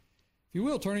If you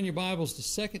will, turn in your Bibles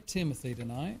to 2 Timothy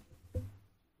tonight.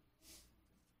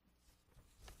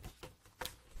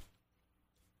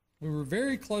 We were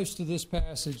very close to this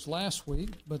passage last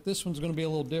week, but this one's going to be a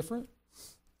little different.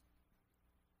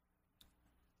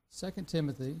 2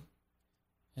 Timothy,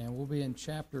 and we'll be in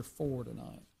chapter 4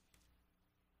 tonight.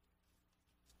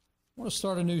 I want to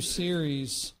start a new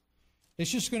series.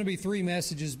 It's just going to be 3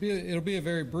 messages. It'll be a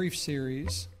very brief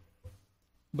series.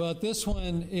 But this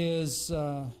one is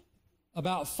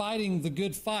about fighting the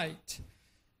good fight.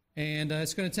 And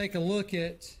it's going to take a look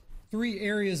at 3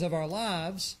 areas of our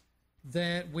lives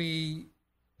that we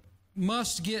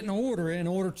must get in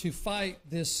order to fight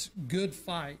this good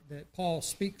fight that Paul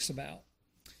speaks about.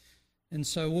 And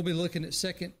so we'll be looking at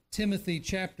 2 Timothy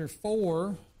chapter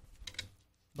 4,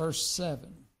 verse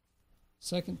 7.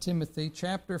 2 Timothy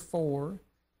chapter 4,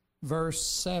 verse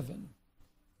 7.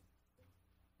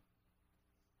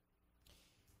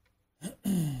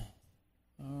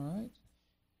 All right.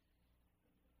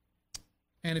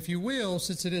 And if you will,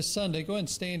 since it is Sunday, go ahead and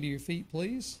stand to your feet,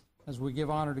 please, as we give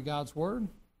honor to God's Word.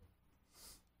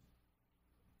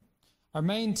 Our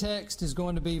main text is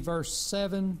going to be verse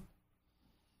 7.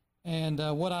 And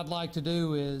what I'd like to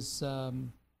do is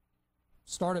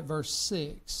start at verse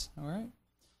 6. All right?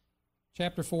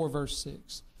 Chapter 4, verse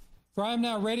 6. For I am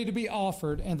now ready to be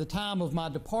offered, and the time of my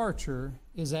departure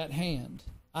is at hand.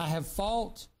 I have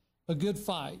fought a good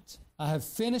fight. I have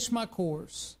finished my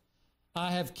course.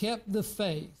 I have kept the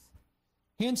faith.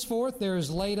 Henceforth there is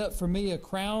laid up for me a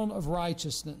crown of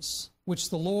righteousness,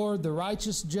 which the Lord, the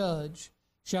righteous judge,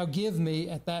 shall give me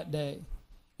at that day.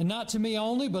 And not to me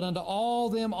only, but unto all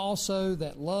them also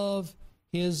that love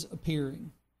his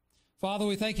appearing. Father,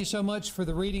 we thank you so much for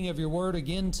the reading of your word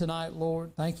again tonight,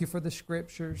 Lord. Thank you for the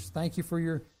scriptures. Thank you for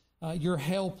your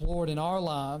help, Lord, in our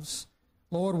lives.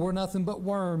 Lord, we're nothing but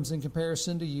worms in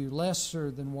comparison to you,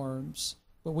 lesser than worms.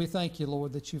 But we thank you,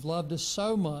 Lord, that you've loved us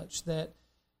so much that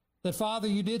Father,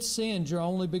 you did send your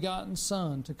only begotten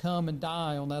Son to come and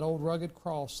die on that old rugged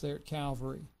cross there at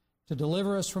Calvary, to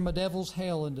deliver us from a devil's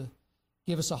hell and to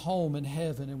give us a home in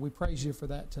heaven. And we praise you for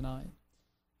that tonight.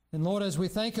 And Lord, as we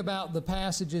think about the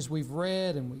passages we've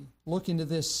read and we look into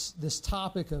this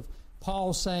topic of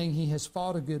Paul saying he has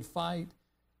fought a good fight,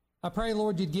 I pray,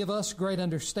 Lord, you'd give us great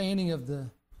understanding of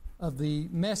the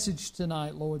message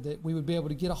tonight, Lord, that we would be able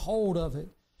to get a hold of it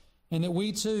and that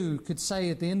we too could say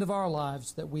at the end of our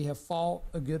lives that we have fought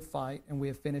a good fight and we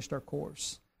have finished our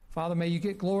course. Father, may you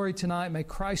get glory tonight. May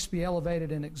Christ be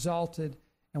elevated and exalted.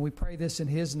 And we pray this in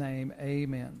his name.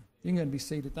 Amen. You can go and be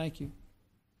seated. Thank you.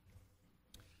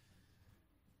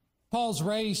 Paul's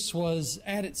race was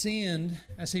at its end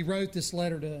as he wrote this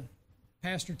letter to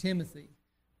Pastor Timothy.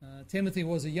 Timothy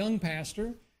was a young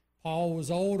pastor. Paul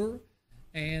was older.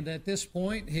 And at this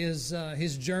point,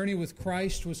 his journey with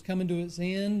Christ was coming to its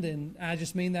end. And I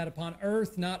just mean that upon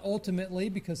earth, not ultimately,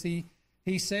 because he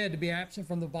said to be absent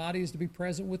from the body is to be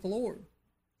present with the Lord.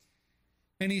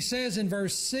 And he says in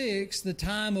verse 6, the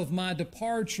time of my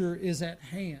departure is at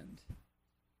hand.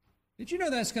 Did you know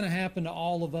that's going to happen to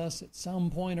all of us at some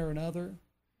point or another?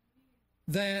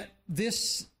 That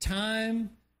this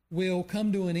time will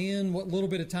come to an end, what little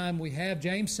bit of time we have.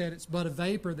 James said it's but a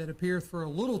vapor that appeareth for a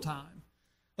little time.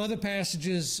 Other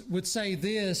passages would say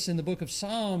this in the book of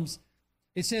Psalms.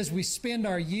 It says we spend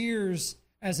our years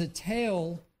as a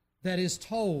tale that is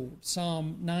told.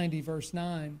 Psalm 90, verse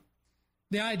 9.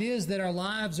 The idea is that our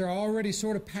lives are already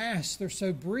sort of past. They're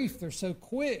so brief. They're so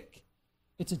quick.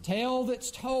 It's a tale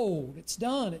that's told. It's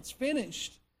done. It's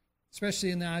finished, especially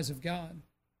in the eyes of God.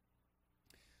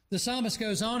 The psalmist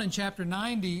goes on in chapter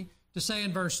 90 to say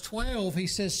in verse 12, he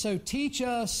says, so teach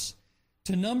us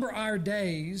to number our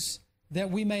days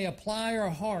that we may apply our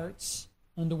hearts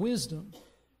unto wisdom.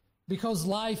 Because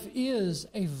life is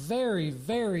a very,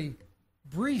 very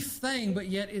brief thing, but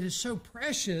yet it is so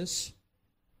precious.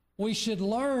 We should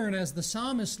learn, as the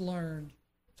psalmist learned,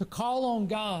 to call on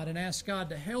God and ask God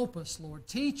to help us, Lord.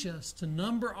 Teach us to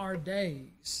number our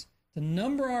days, And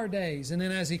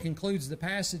then as he concludes the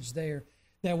passage there,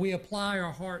 that we apply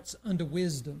our hearts unto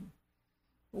wisdom.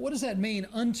 But what does that mean,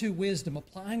 unto wisdom,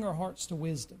 applying our hearts to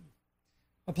wisdom?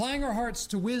 Applying our hearts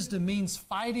to wisdom means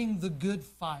fighting the good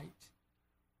fight.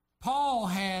 Paul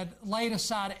had laid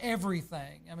aside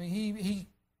everything. I mean, he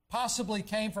possibly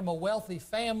came from a wealthy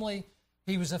family.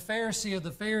 He was a Pharisee of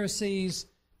the Pharisees.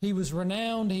 He was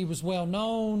renowned. He was well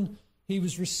known. He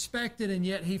was respected, and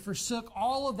yet he forsook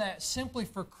all of that simply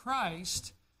for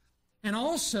Christ, and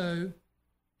also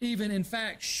even, in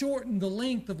fact, shortened the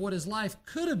length of what his life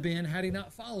could have been had he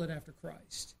not followed after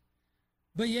Christ.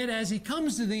 But yet, as he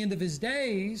comes to the end of his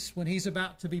days, when he's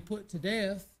about to be put to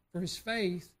death for his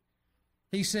faith,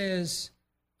 He says,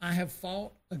 I have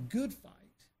fought a good fight.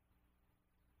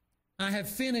 I have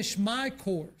finished my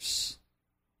course.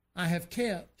 I have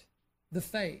kept the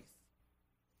faith.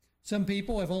 Some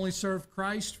people have only served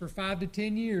Christ for 5 to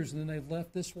 10 years and then they've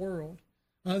left this world.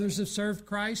 Others have served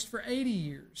Christ for 80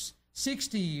 years,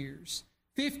 60 years,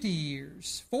 50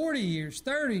 years, 40 years,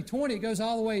 30, 20. It goes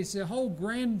all the way. It's a whole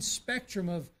grand spectrum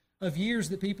of years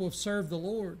that people have served the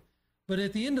Lord. But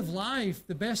at the end of life,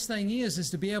 the best thing is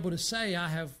to be able to say, I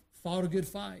have fought a good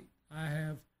fight. I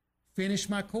have finished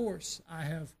my course. I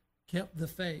have kept the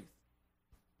faith.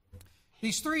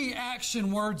 These 3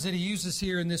 action words that he uses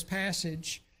here in this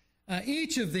passage,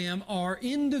 each of them are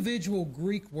individual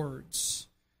Greek words.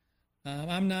 I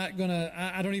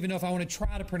don't even know if I want to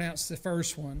try to pronounce the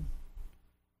first one.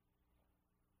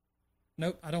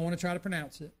 Nope, I don't want to try to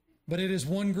pronounce it. But it is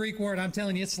one Greek word. I'm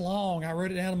telling you, it's long. I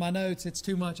wrote it down in my notes. It's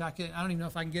too much. I don't even know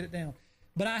if I can get it down.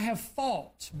 But I have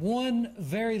fought, one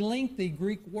very lengthy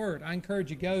Greek word. I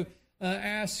encourage you, go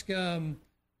ask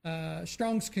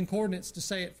Strong's Concordance to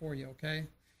say it for you, okay?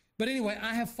 But anyway,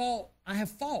 I have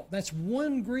fought. That's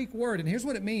one Greek word. And here's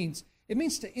what it means. It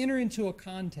means to enter into a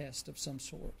contest of some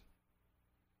sort.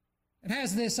 It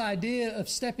has this idea of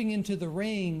stepping into the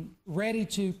ring, ready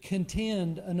to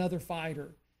contend another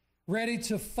fighter, ready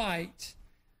to fight,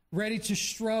 ready to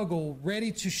struggle,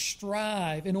 ready to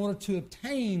strive in order to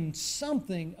obtain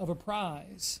something of a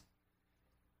prize.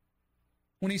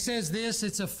 When he says this,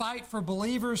 it's a fight for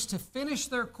believers to finish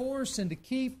their course and to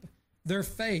keep their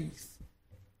faith.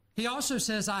 He also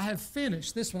says, I have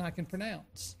finished. This one I can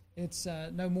pronounce. It's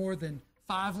no more than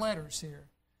 5 letters here.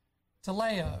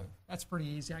 Teleo. That's pretty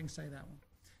easy. I can say that one.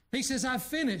 He says, I've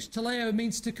finished. Teleo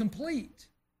means to complete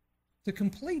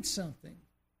something,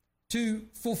 to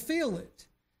fulfill it.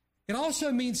 It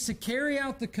also means to carry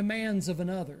out the commands of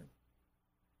another.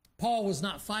 Paul was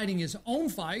not fighting his own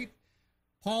fight.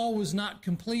 Paul was not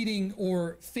completing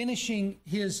or finishing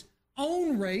his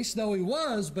own race, though he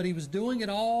was, but he was doing it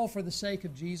all for the sake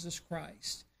of Jesus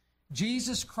Christ.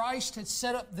 Jesus Christ had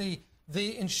set up the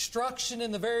instruction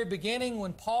in the very beginning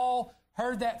when Paul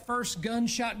heard that first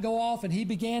gunshot go off and he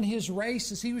began his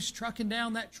race as he was trucking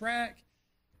down that track.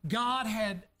 God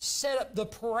had set up the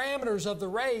parameters of the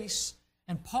race,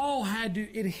 and Paul had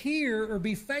to adhere or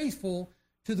be faithful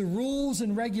to the rules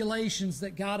and regulations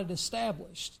that God had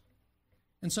established.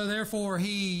 And so therefore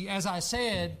he, as I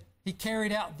said, he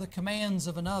carried out the commands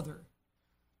of another.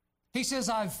 He says,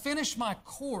 I've finished my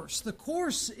course. The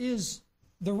course is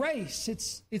the race.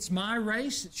 It's my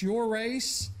race. It's your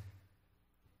race.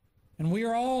 And we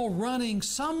are all running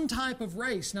some type of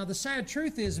race. Now, the sad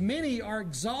truth is many are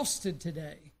exhausted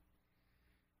today.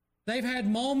 They've had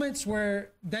moments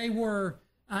where they were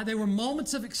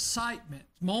moments of excitement,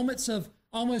 moments of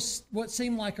almost what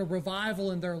seemed like a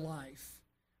revival in their life.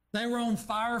 They were on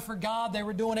fire for God. They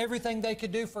were doing everything they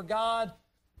could do for God.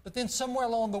 But then somewhere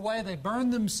along the way, they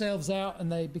burned themselves out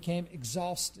and they became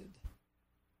exhausted.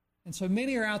 And so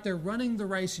many are out there running the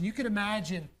race. And you could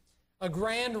imagine a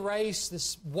grand race,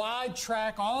 this wide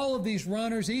track, all of these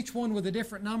runners, each one with a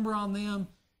different number on them.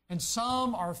 And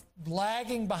some are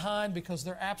lagging behind because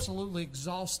they're absolutely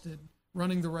exhausted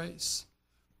running the race.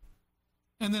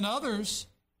 And then others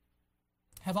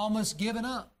have almost given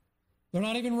up. They're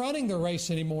not even running the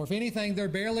race anymore. If anything, they're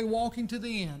barely walking to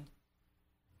the end.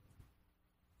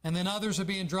 And then others are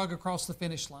being dragged across the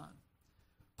finish line.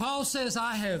 Paul says,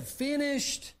 I have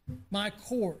finished my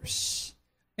course.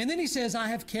 And then he says, I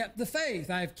have kept the faith.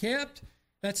 I have kept,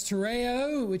 that's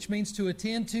tereo, which means to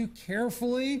attend to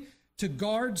carefully, to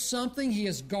guard something. He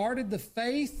has guarded the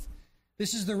faith.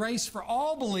 This is the race for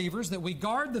all believers, that we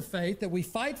guard the faith, that we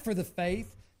fight for the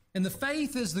faith. And the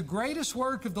faith is the greatest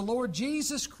work of the Lord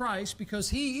Jesus Christ because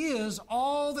He is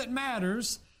all that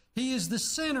matters. He is the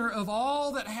center of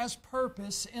all that has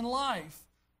purpose in life.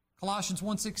 Colossians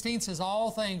 1:16 says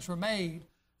all things were made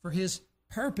for His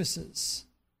purposes.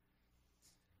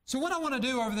 So what I want to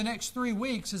do over the next 3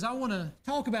 weeks is I want to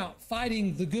talk about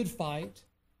fighting the good fight.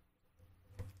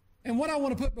 And what I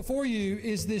want to put before you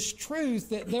is this truth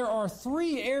that there are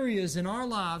 3 areas in our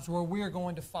lives where we are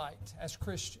going to fight as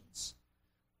Christians.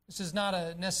 This is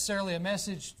not necessarily a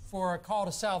message for a call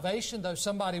to salvation, though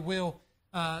somebody will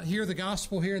hear the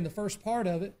gospel here in the first part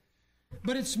of it.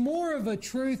 But it's more of a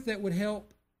truth that would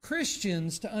help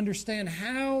Christians to understand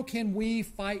how can we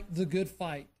fight the good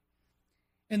fight.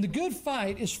 And the good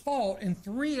fight is fought in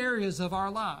 3 areas of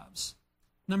our lives.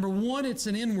 Number 1, it's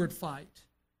an inward fight.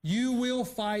 You will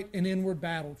fight an inward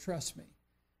battle, trust me.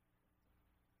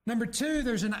 Number 2,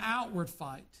 there's an outward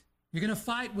fight. You're going to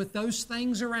fight with those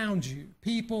things around you,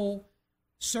 people,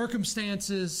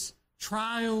 circumstances,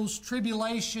 trials,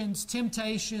 tribulations,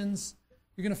 temptations,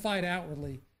 You're going to fight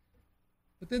outwardly.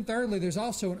 But then thirdly, there's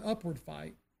also an upward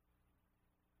fight.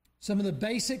 Some of the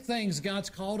basic things God's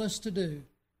called us to do: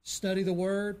 study the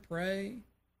Word, pray,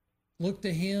 look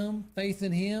to Him, faith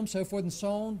in Him, so forth and so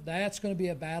on. That's going to be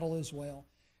a battle as well.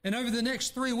 And over the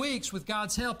next 3 weeks, with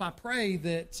God's help, I pray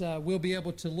that we'll be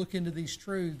able to look into these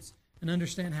truths and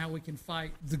understand how we can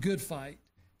fight the good fight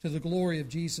to the glory of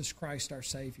Jesus Christ, our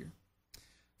Savior.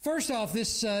 First off,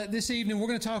 this evening, we're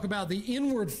going to talk about the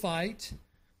inward fight.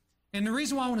 And the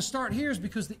reason why I want to start here is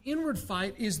because the inward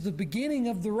fight is the beginning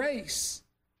of the race.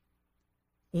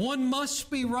 One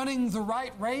must be running the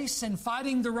right race and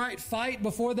fighting the right fight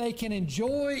before they can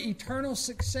enjoy eternal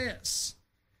success.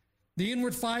 The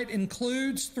inward fight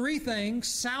includes 3 things: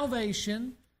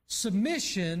 salvation,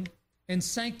 submission, and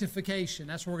sanctification.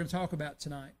 That's what we're going to talk about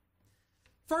tonight.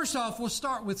 First off, we'll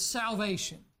start with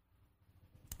salvation.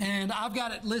 And I've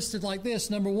got it listed like this.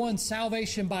 Number 1,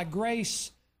 salvation by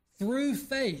grace through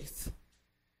faith.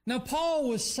 Now, Paul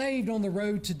was saved on the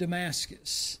road to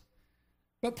Damascus.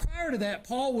 But prior to that,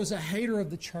 Paul was a hater of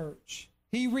the church.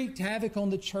 He wreaked havoc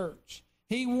on the church.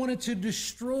 He wanted to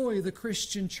destroy the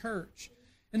Christian church.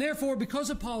 And therefore, because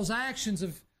of Paul's actions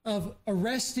of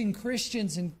arresting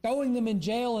Christians and throwing them in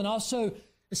jail and also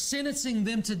sentencing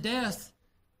them to death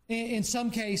in some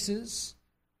cases,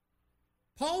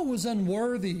 Paul was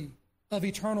unworthy of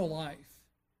eternal life.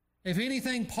 If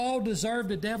anything, Paul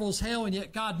deserved a devil's hell, and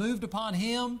yet God moved upon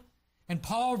him, and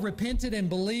Paul repented and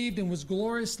believed and was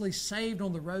gloriously saved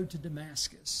on the road to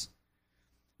Damascus.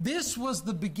 This was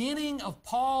the beginning of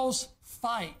Paul's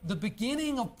fight, the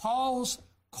beginning of Paul's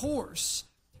course.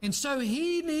 And so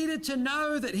he needed to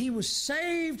know that he was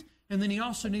saved, and then he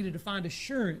also needed to find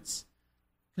assurance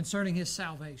concerning his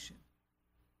salvation.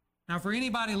 Now, for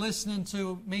anybody listening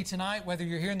to me tonight, whether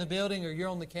you're here in the building or you're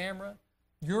on the camera,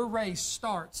 your race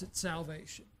starts at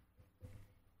salvation.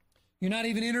 You're not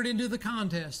even entered into the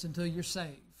contest until you're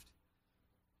saved.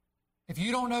 If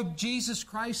you don't know Jesus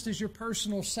Christ as your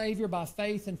personal Savior by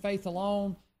faith and faith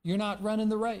alone, you're not running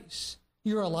the race.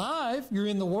 You're alive, you're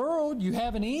in the world, you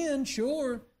have an end,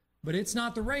 sure, but it's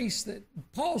not the race that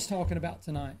Paul's talking about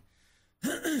tonight.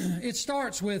 It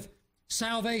starts with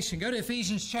salvation. Go to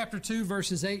Ephesians chapter 2,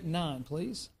 verses 8 and 9,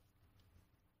 please.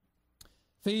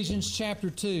 Ephesians chapter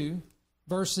 2,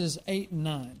 verses 8 and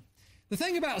 9. The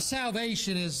thing about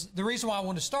salvation is, the reason why I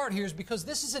want to start here is because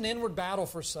this is an inward battle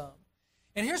for some.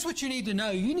 And here's what you need to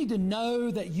know. You need to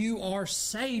know that you are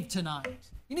saved tonight.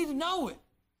 You need to know it.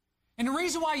 And the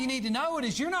reason why you need to know it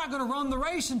is you're not going to run the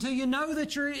race until you know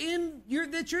that you're in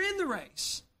the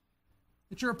race,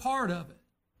 that you're a part of it,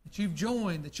 that you've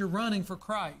joined, that you're running for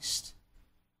Christ.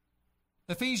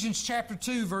 Ephesians chapter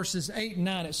 2, verses 8 and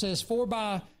 9, it says, "For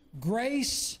by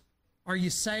grace are you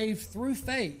saved through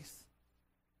faith."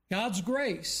 God's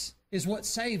grace is what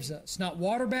saves us, not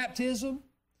water baptism,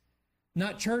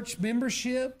 not church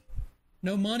membership,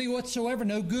 no money whatsoever,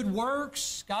 no good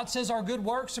works. God says our good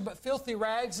works are but filthy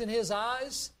rags in His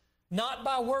eyes, not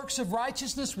by works of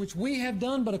righteousness which we have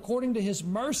done, but according to His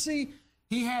mercy,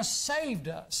 He has saved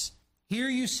us. Here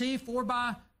you see, for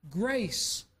by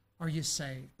grace are you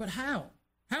saved. But how?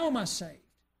 How am I saved?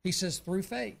 He says, through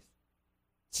faith.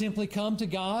 Simply come to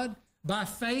God by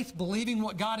faith, believing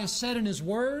what God has said in His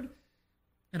Word,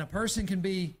 and a person can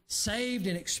be saved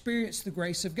and experience the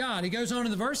grace of God. He goes on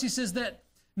in the verse, he says that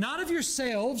not of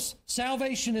yourselves,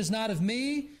 salvation is not of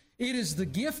me, it is the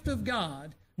gift of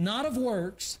God, not of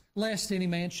works, lest any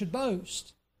man should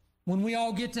boast. When we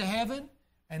all get to heaven,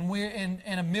 and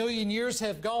a million years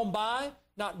have gone by,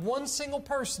 not one single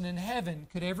person in heaven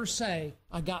could ever say,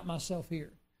 I got myself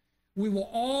here. We will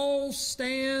all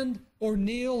stand or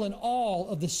kneel in awe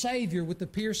of the Savior with the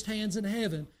pierced hands in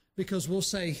heaven, because we'll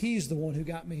say, He's the one who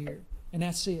got me here. And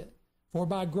that's it. For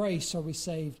by grace are we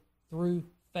saved through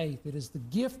faith. It is the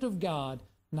gift of God,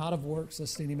 not of works,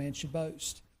 lest any man should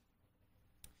boast.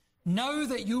 Know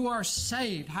that you are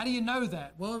saved. How do you know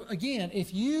that? Well, again,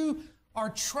 if you are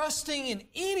trusting in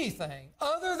anything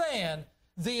other than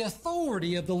the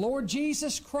authority of the Lord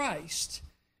Jesus Christ,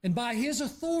 and by His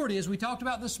authority, as we talked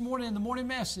about this morning in the morning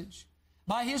message,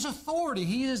 by His authority,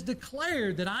 He has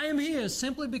declared that I am His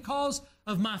simply because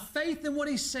of my faith in what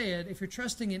He said. If you're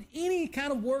trusting in any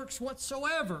kind of works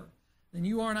whatsoever, then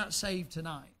you are not saved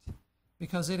tonight,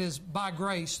 because it is by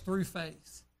grace through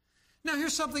faith. Now,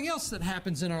 here's something else that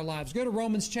happens in our lives. Go to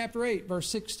Romans chapter 8, verse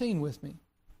 16 with me.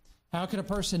 How can a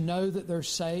person know that they're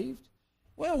saved?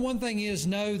 Well, one thing is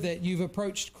know that you've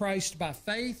approached Christ by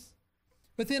faith,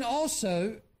 but then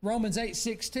also, Romans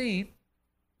 8:16,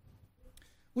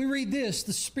 we read this,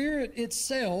 the Spirit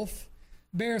itself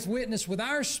beareth witness with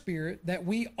our spirit that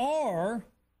we are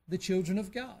the children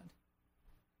of God.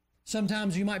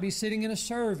 Sometimes you might be sitting in a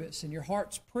service and your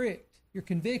heart's pricked, you're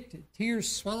convicted,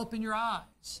 tears swell up in your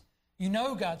eyes. You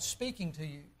know God's speaking to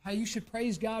you. Hey, you should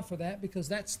praise God for that, because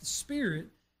that's the Spirit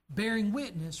bearing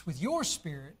witness with your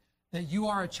spirit that you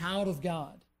are a child of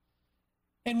God.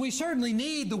 And we certainly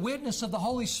need the witness of the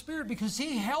Holy Spirit, because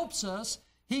He helps us,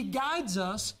 He guides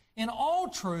us in all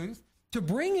truth to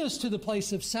bring us to the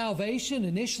place of salvation,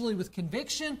 initially with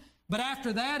conviction, but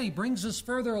after that He brings us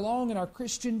further along in our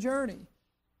Christian journey.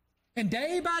 And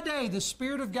day by day, the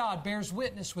Spirit of God bears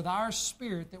witness with our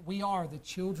spirit that we are the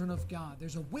children of God.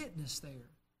 There's a witness there.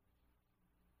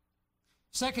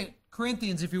 2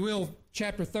 Corinthians, if you will,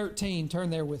 chapter 13, turn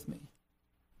there with me.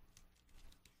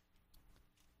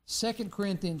 2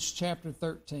 Corinthians chapter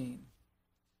 13.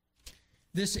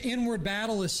 This inward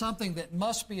battle is something that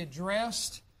must be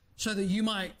addressed so that you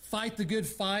might fight the good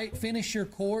fight, finish your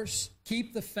course,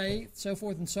 keep the faith, so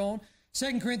forth and so on.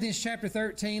 2 Corinthians chapter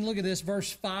 13, look at this, verse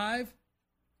 5.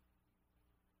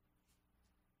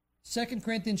 2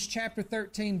 Corinthians chapter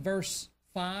 13, verse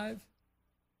 5.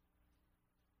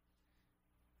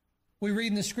 We read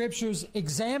in the Scriptures,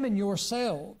 examine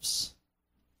yourselves,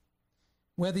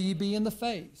 whether ye be in the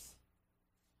faith.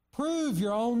 Prove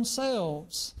your own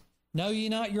selves. Know ye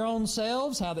not your own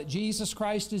selves, how that Jesus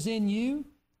Christ is in you,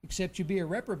 except you be a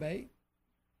reprobate?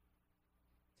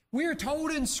 We are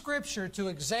told in Scripture to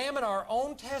examine our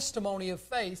own testimony of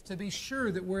faith to be sure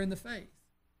that we're in the faith.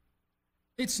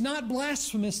 It's not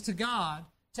blasphemous to God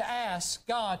to ask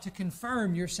God to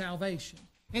confirm your salvation.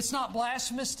 It's not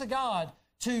blasphemous to God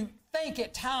to think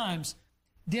at times,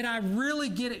 did I really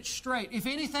get it straight? If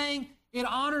anything, it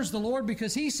honors the Lord,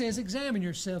 because He says, examine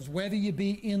yourselves whether you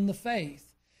be in the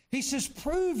faith. He says,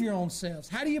 prove your own selves.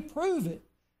 How do you prove it?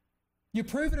 You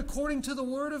prove it according to the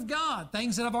Word of God.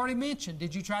 Things that I've already mentioned.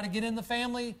 Did you try to get in the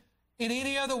family in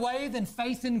any other way than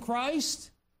faith in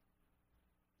Christ?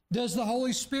 Does the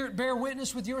Holy Spirit bear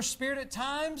witness with your spirit at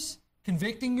times,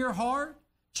 convicting your heart,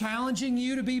 challenging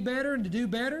you to be better and to do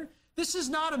better? This is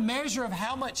not a measure of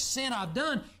how much sin I've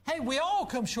done. Hey, we all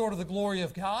come short of the glory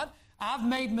of God. I've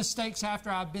made mistakes after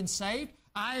I've been saved.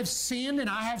 I have sinned and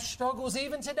I have struggles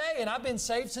even today, and I've been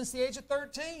saved since the age of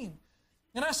 13.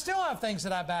 And I still have things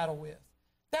that I battle with.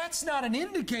 That's not an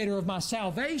indicator of my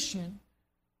salvation.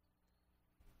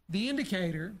 The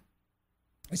indicator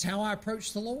is how I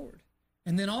approach the Lord.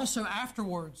 And then also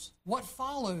afterwards, what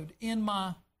followed in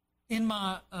my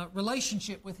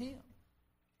relationship with Him.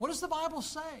 What does the Bible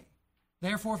say?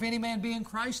 Therefore, if any man be in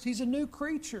Christ, he's a new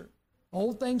creature.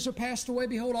 Old things are passed away.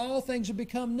 Behold, all things have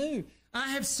become new. I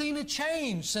have seen a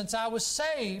change since I was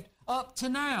saved up to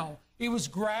now. It was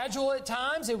gradual at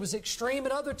times, it was extreme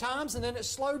at other times, and then it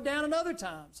slowed down at other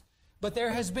times. But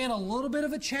there has been a little bit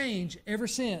of a change ever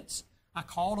since I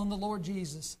called on the Lord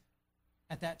Jesus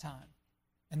at that time.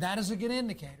 And that is a good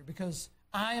indicator, because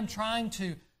I am trying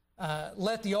to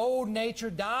let the old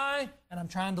nature die, and I'm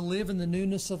trying to live in the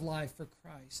newness of life for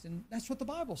Christ. And that's what the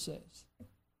Bible says.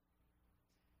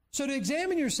 So to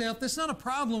examine yourself, that's not a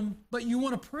problem, but you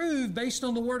want to prove based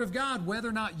on the Word of God whether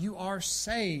or not you are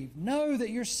saved. Know that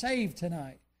you're saved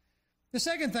tonight. The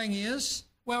second thing is,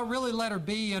 well, really letter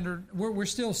B we're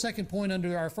still second point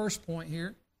under our first point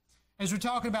here. As we're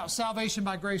talking about salvation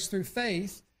by grace through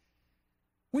faith,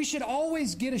 we should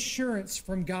always get assurance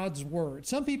from God's Word.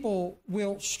 Some people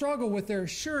will struggle with their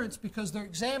assurance because they're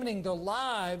examining their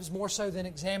lives more so than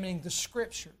examining the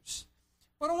Scriptures.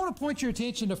 But I want to point your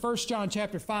attention to 1 John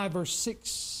chapter 5,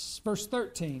 verse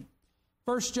 13.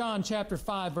 1 John chapter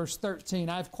 5, verse 13.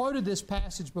 I've quoted this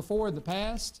passage before in the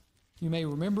past. You may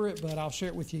remember it, but I'll share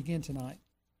it with you again tonight.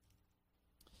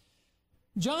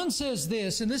 John says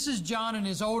this, and this is John in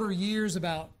his older years,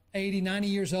 about 80, 90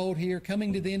 years old here,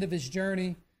 coming to the end of his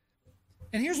journey.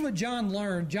 And here's what John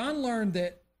learned. John learned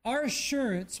that our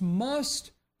assurance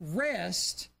must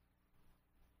rest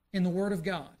in the Word of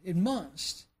God. It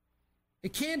must.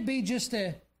 It can't be just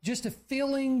a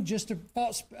feeling,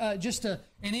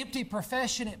 an empty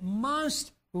profession. It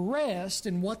must rest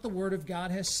in what the Word of God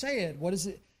has said. What is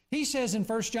it? He says in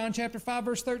 1 John chapter 5,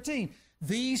 verse 13,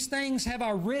 these things have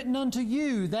I written unto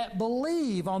you that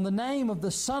believe on the name of the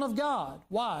Son of God.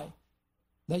 Why?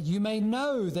 That you may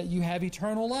know that you have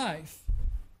eternal life.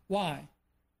 Why?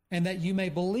 And that you may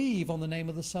believe on the name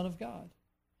of the Son of God.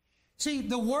 See,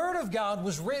 the Word of God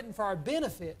was written for our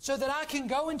benefit so that I can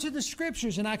go into the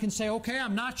Scriptures and I can say, okay,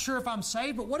 I'm not sure if I'm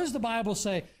saved, but what does the Bible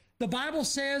say? The Bible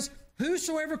says,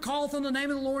 whosoever calleth on the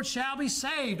name of the Lord shall be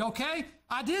saved. Okay,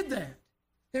 I did that.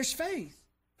 There's faith.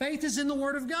 Faith is in the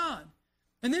Word of God.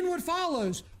 And then what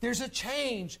follows? There's a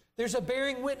change. There's a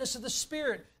bearing witness of the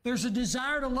Spirit. There's a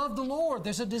desire to love the Lord.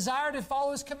 There's a desire to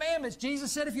follow His commandments.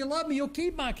 Jesus said, if you love me, you'll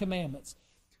keep my commandments.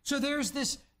 So there's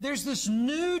this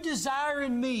new desire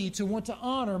in me to want to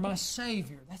honor my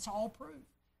Savior. That's all proof.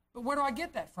 But where do I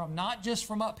get that from? Not just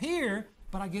from up here,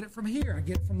 but I get it from here. I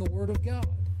get it from the Word of God.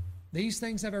 These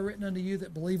things have I written unto you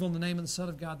that believe on the name of the Son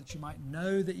of God, that you might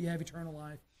know that you have eternal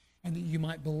life, and that you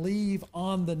might believe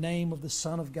on the name of the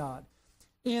Son of God.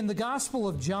 In the Gospel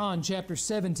of John, chapter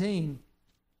 17,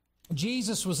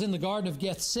 Jesus was in the Garden of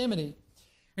Gethsemane,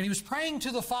 and he was praying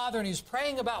to the Father, and he was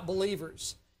praying about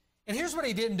believers. And here's what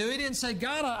he didn't do. He didn't say,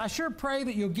 God, I sure pray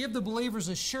that you'll give the believers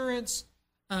assurance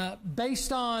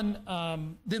based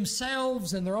on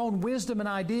themselves and their own wisdom and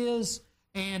ideas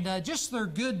and just their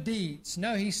good deeds.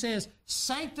 No, he says,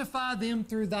 sanctify them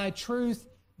through thy truth.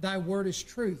 Thy word is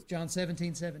truth, John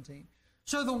 17:17.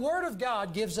 So the Word of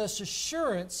God gives us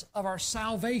assurance of our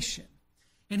salvation.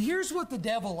 And here's what the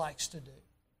devil likes to do.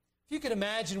 If you could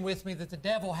imagine with me that the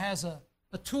devil has a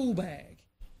tool bag.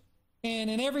 And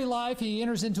in every life, he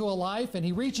enters into a life and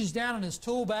he reaches down in his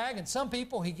tool bag. And some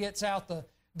people, he gets out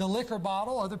the liquor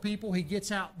bottle. Other people, he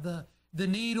gets out the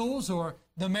needles or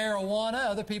the marijuana.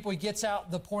 Other people, he gets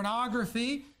out the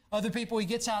pornography. Other people, he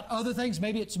gets out other things.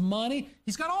 Maybe it's money.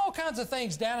 He's got all kinds of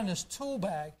things down in his tool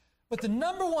bag. But the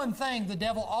number one thing the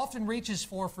devil often reaches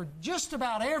for just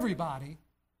about everybody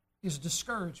is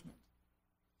discouragement.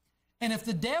 And if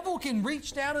the devil can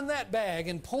reach down in that bag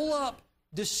and pull up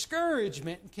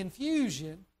discouragement and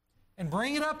confusion and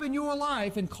bring it up in your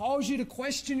life and cause you to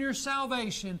question your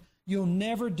salvation, you'll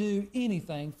never do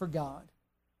anything for God.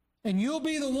 And you'll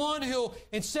be the one who'll,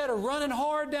 instead of running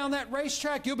hard down that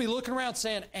racetrack, you'll be looking around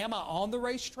saying, am I on the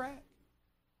racetrack?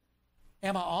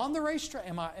 Am I on the racetrack?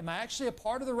 Am I actually a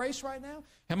part of the race right now?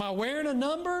 Am I wearing a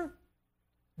number?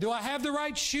 Do I have the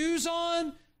right shoes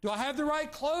on? Do I have the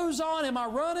right clothes on? Am I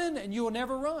running? And you will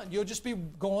never run. You'll just be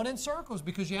going in circles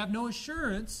because you have no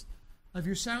assurance of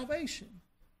your salvation.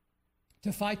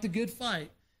 To fight the good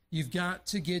fight, you've got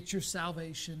to get your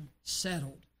salvation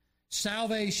settled.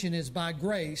 Salvation is by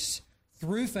grace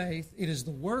through faith. It is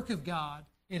the work of God.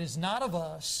 It is not of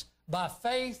us. By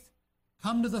faith,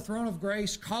 come to the throne of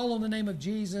grace, call on the name of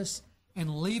Jesus,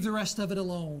 and leave the rest of it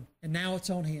alone. And now it's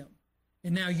on Him.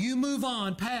 And now you move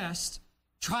on past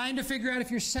trying to figure out if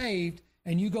you're saved,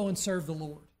 and you go and serve the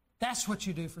Lord. That's what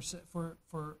you do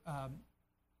for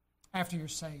after you're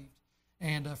saved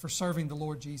and for serving the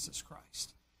Lord Jesus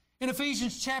Christ. In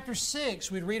Ephesians chapter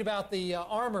 6, we'd read about the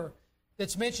armor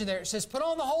that's mentioned there. It says, put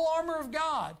on the whole armor of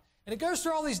God. And it goes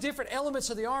through all these different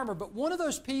elements of the armor, but one of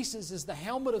those pieces is the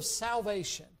helmet of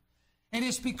salvation. And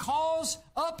it's because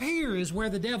up here is where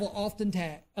the devil often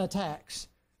attacks.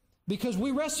 Because we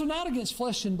wrestle not against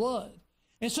flesh and blood.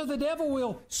 And so the devil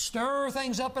will stir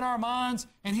things up in our minds,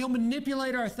 and he'll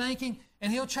manipulate our thinking,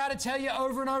 and he'll try to tell you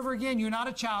over and over again, you're not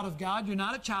a child of God, you're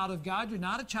not a child of God, you're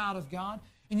not a child of God.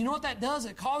 And you know what that does?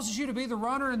 It causes you to be the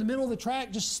runner in the middle of the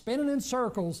track, just spinning in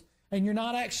circles, and you're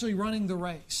not actually running the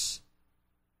race.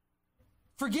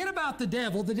 Forget about the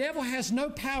devil. The devil has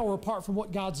no power apart from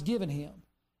what God's given him.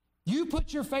 You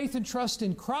put your faith and trust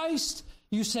in Christ.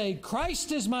 You say,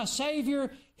 Christ is my Savior.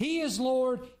 He is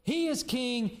Lord. He is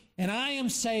King. And I am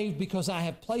saved because I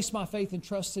have placed my faith and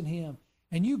trust in Him.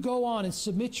 And you go on and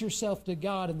submit yourself to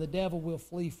God, and the devil will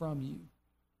flee from you.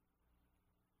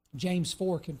 James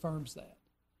 4 confirms that.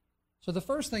 So the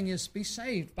first thing is be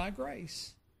saved by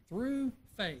grace through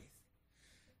faith.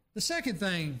 The second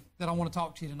thing that I want to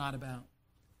talk to you tonight about,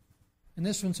 and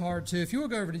this one's hard too. If you will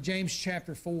go over to James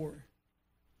chapter 4.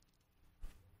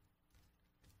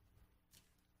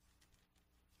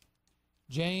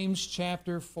 James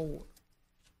chapter 4.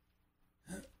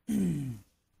 And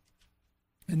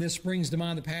this brings to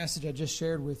mind the passage I just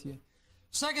shared with you.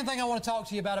 Second thing I want to talk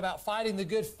to you about fighting the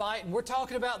good fight, and we're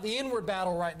talking about the inward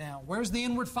battle right now. Where's the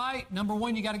inward fight? Number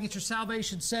one, you got to get your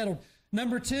salvation settled.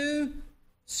 Number two,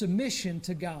 submission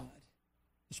to God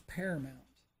is paramount.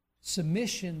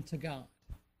 Submission to God.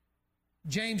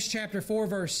 James chapter 4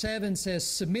 verse 7 says,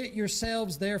 submit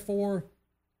yourselves therefore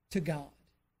to God.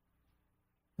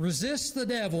 Resist the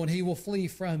devil and he will flee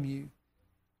from you.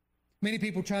 Many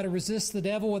people try to resist the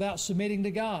devil without submitting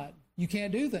to God. You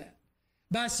can't do that.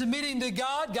 By submitting to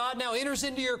God, God now enters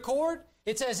into your court.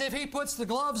 It's as if He puts the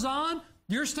gloves on.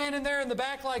 You're standing there in the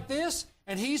back like this,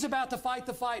 and He's about to fight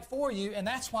the fight for you, and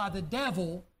that's why the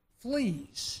devil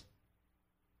flees.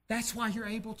 That's why you're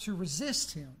able to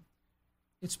resist him.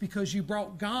 It's because you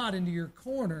brought God into your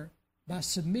corner by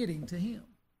submitting to Him.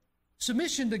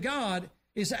 Submission to God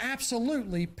is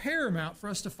absolutely paramount for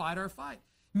us to fight our fight.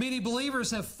 Many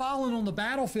believers have fallen on the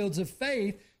battlefields of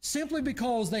faith simply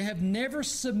because they have never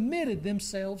submitted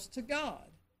themselves to God.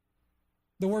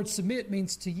 The word submit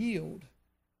means to yield.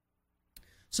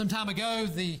 Some time ago,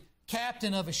 the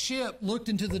captain of a ship looked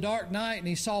into the dark night and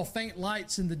he saw faint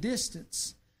lights in the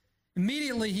distance.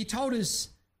 Immediately, he told his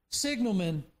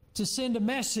signalman to send a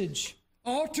message,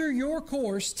 alter your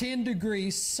course 10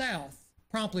 degrees south.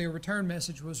 Promptly, a return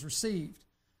message was received.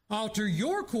 Alter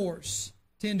your course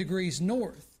 10 degrees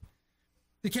north.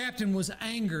 The captain was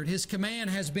angered. His command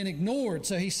has been ignored,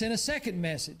 so he sent a second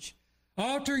message.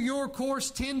 Alter your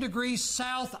course 10 degrees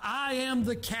south. I am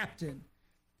the captain.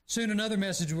 Soon another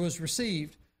message was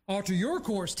received. Alter your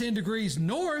course 10 degrees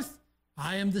north.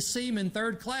 I am the seaman,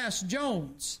 third class,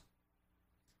 Jones.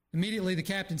 Immediately, the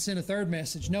captain sent a third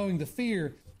message, knowing the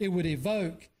fear it would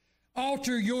evoke.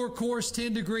 Alter your course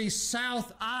 10 degrees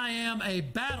south. I am a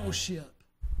battleship.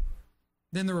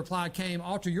 Then the reply came,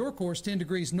 alter your course 10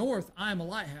 degrees north. I am a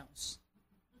lighthouse.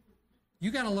 You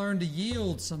got to learn to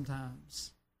yield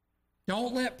sometimes.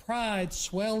 Don't let pride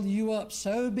swell you up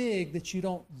so big that you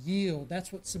don't yield.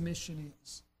 That's what submission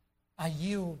is. I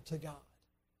yield to God.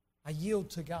 I yield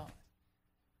to God.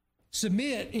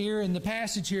 Submit here in the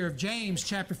passage here of James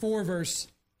chapter 4, verse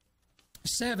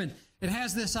 7. It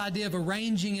has this idea of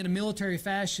arranging in a military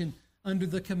fashion under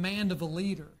the command of a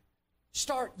leader.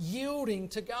 Start yielding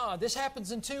to God. This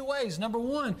happens in two ways. Number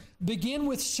one, begin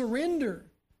with surrender.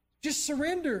 Just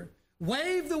surrender.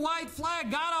 Wave the white flag.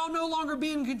 God, I'll no longer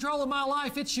be in control of my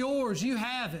life. It's yours. You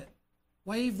have it.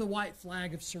 Wave the white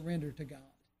flag of surrender to God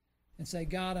and say,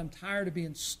 God, I'm tired of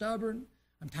being stubborn.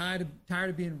 I'm tired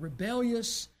of being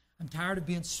rebellious. I'm tired of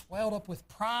being swelled up with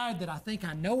pride that I think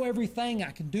I know everything.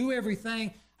 I can do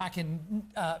everything. I can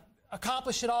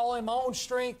accomplish it all in my own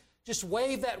strength. Just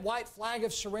wave that white flag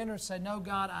of surrender and say, no,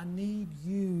 God, I need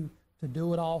you to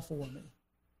do it all for me.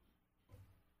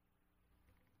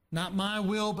 Not my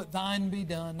will, but thine be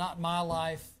done. Not my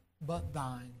life, but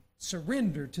thine.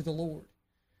 Surrender to the Lord.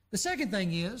 The second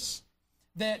thing is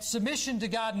that submission to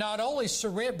God not only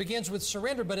begins with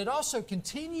surrender, but it also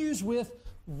continues with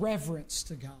reverence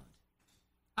to God.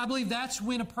 I believe that's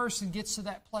when a person gets to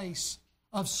that place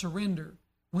of surrender,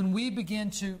 when we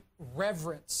begin to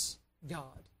reverence God.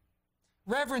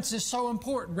 Reverence is so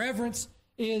important. Reverence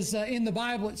is, in the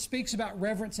Bible, it speaks about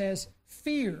reverence as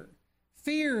fear.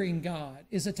 Fearing God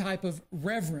is a type of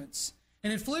reverence.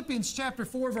 And in Philippians chapter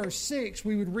 4, verse 6,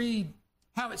 we would read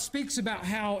how it speaks about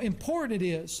how important it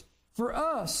is for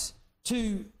us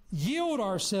to yield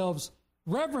ourselves,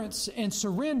 reverence and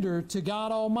surrender to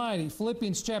God Almighty.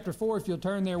 Philippians chapter 4, if you'll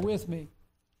turn there with me.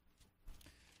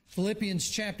 Philippians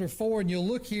chapter 4, and you'll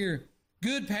look here.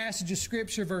 Good passage of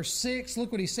Scripture, verse 6.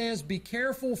 Look what he says. Be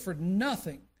careful for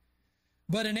nothing,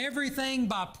 but in everything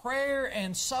by prayer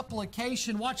and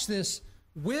supplication. Watch this.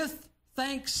 With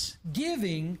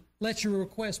thanksgiving, let your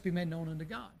requests be made known unto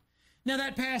God. Now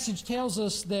that passage tells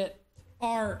us that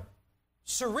our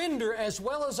surrender as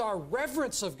well as our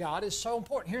reverence of God is so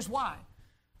important. Here's why.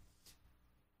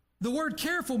 The word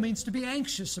careful means to be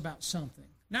anxious about something.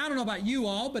 Now, I don't know about you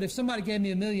all, but if somebody gave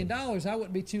me $1 million, I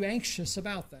wouldn't be too anxious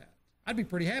about that. I'd be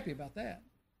pretty happy about that.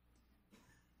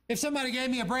 If somebody gave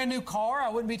me a brand new car, I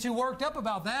wouldn't be too worked up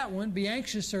about that. Wouldn't be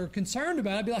anxious or concerned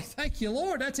about it. I'd be like, thank you,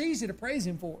 Lord. That's easy to praise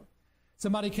Him for.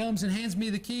 Somebody comes and hands me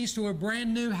the keys to a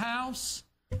brand new house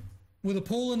with a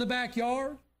pool in the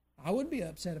backyard. I wouldn't be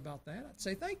upset about that. I'd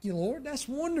say, thank you, Lord. That's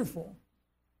wonderful.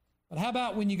 But how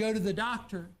about when you go to the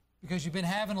doctor because you've been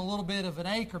having a little bit of an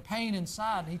ache or pain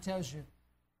inside, and he tells you,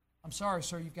 I'm sorry,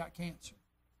 sir, you've got cancer.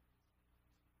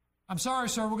 I'm sorry,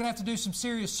 sir, we're going to have to do some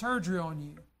serious surgery on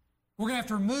you. We're going to have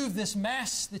to remove this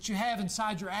mass that you have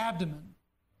inside your abdomen.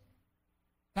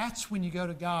 That's when you go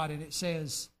to God and it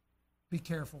says, be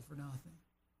careful for nothing.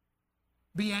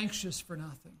 Be anxious for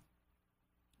nothing.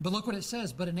 But look what it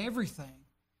says, but in everything,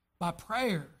 by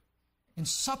prayer and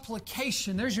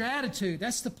supplication. There's your attitude.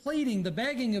 That's the pleading, the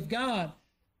begging of God.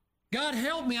 God,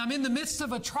 help me. I'm in the midst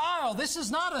of a trial. This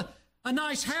is not a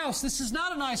nice house. This is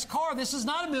not a nice car. This is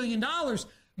not $1 million.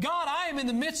 God, I am in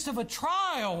the midst of a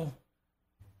trial.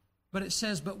 But it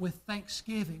says, but with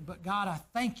thanksgiving. But God, I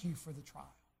thank you for the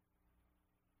trial.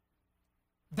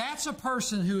 That's a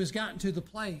person who has gotten to the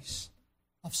place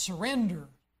of surrender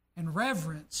and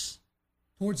reverence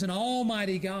towards an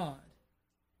almighty God.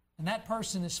 And that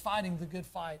person is fighting the good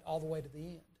fight all the way to the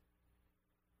end.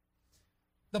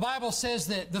 The Bible says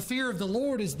that the fear of the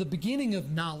Lord is the beginning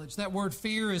of knowledge. That word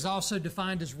fear is also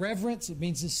defined as reverence. It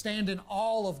means to stand in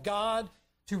awe of God,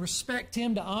 to respect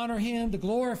Him, to honor Him, to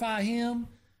glorify Him.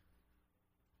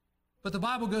 But the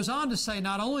Bible goes on to say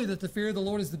not only that the fear of the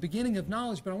Lord is the beginning of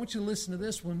knowledge, but I want you to listen to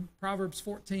this one, Proverbs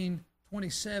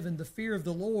 14:27. The fear of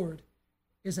the Lord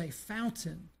is a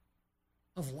fountain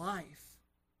of life.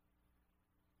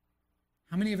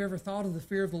 How many have ever thought of the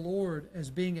fear of the Lord as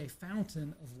being a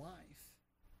fountain of life?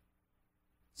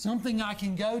 something I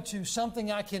can go to,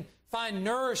 something I can find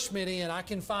nourishment in, I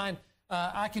can find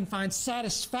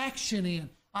satisfaction in.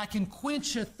 I can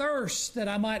quench a thirst that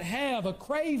I might have, a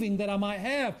craving that I might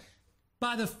have.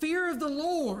 By the fear of the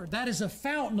Lord, that is a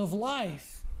fountain of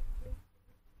life.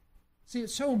 See,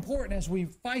 it's so important as we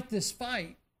fight, this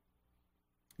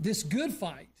good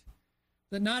fight,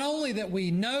 that not only that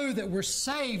we know that we're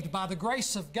saved by the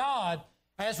grace of God,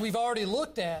 as we've already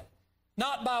looked at,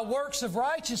 not by works of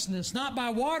righteousness, not by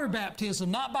water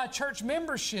baptism, not by church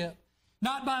membership,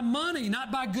 not by money,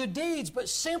 not by good deeds, but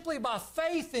simply by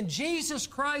faith in Jesus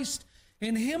Christ.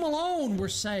 In Him alone we're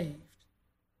saved.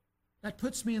 That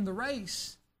puts me in the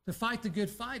race to fight the good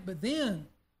fight, but then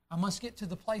I must get to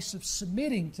the place of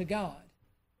submitting to God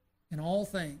in all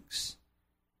things.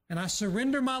 And I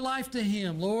surrender my life to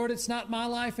Him. Lord, it's not my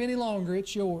life any longer,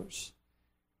 it's yours.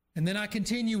 And then I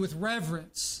continue with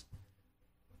reverence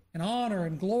and honor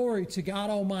and glory to God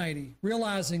Almighty,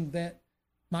 realizing that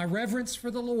my reverence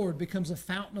for the Lord becomes a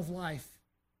fountain of life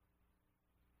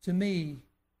to me,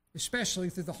 especially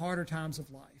through the harder times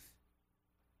of life.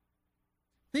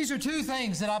 These are two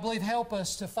things that I believe help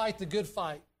us to fight the good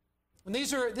fight. And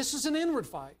this is an inward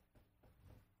fight.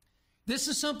 This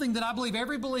is something that I believe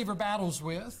every believer battles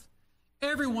with.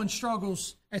 Everyone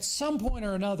struggles at some point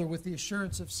or another with the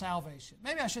assurance of salvation.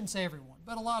 Maybe I shouldn't say everyone,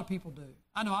 but a lot of people do.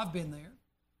 I know I've been there.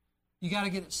 You got to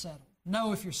get it settled.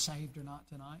 Know if you're saved or not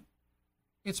tonight.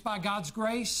 It's by God's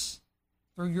grace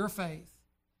through your faith.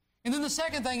 And then the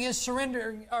second thing is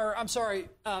struggling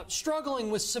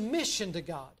with submission to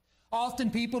God.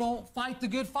 Often people don't fight the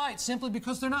good fight simply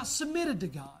because they're not submitted to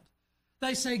God.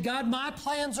 They say, God, my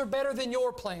plans are better than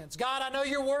your plans. God, I know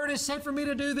your word is set for me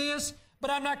to do this,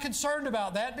 but I'm not concerned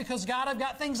about that because, God, I've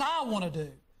got things I want to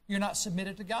do. You're not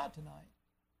submitted to God tonight.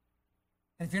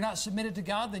 And if you're not submitted to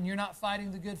God, then you're not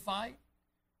fighting the good fight.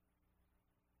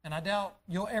 And I doubt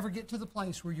you'll ever get to the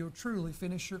place where you'll truly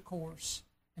finish your course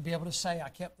and be able to say, I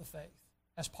kept the faith,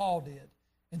 as Paul did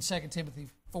in 2 Timothy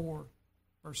 4,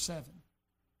 verse 7.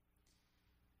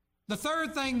 The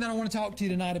third thing that I want to talk to you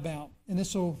tonight about, and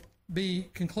this will be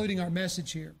concluding our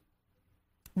message here,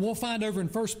 we'll find over in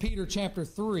 1 Peter chapter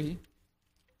 3.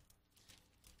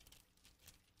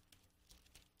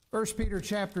 1 Peter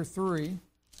chapter 3. And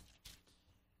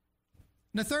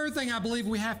the third thing I believe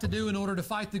we have to do in order to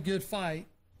fight the good fight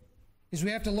is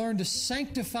we have to learn to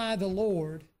sanctify the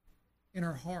Lord in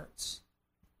our hearts.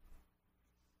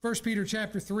 1 Peter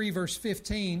chapter 3, verse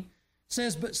 15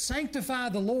 says, But sanctify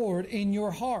the Lord in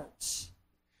your hearts,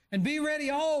 and be ready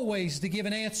always to give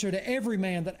an answer to every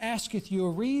man that asketh you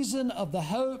a reason of the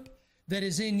hope that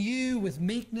is in you with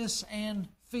meekness and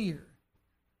fear,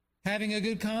 having a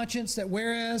good conscience, that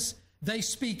whereas they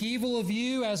speak evil of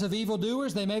you as of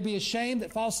evildoers, they may be ashamed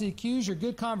that falsely accuse your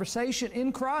good conversation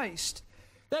in Christ.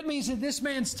 That means that this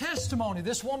man's testimony,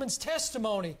 this woman's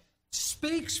testimony,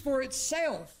 speaks for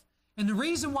itself. And the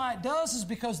reason why it does is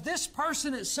because this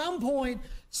person at some point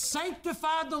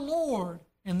sanctified the Lord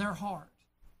in their heart.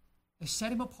 They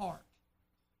set Him apart.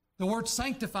 The word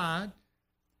sanctified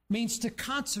means to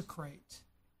consecrate,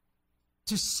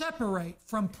 to separate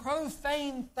from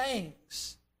profane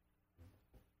things.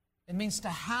 It means to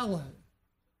hallow.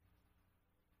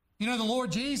 You know, the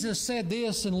Lord Jesus said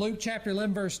this in Luke chapter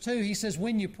 11, verse 2. He says,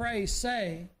 when you pray,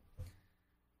 say,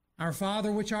 Our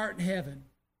Father which art in heaven,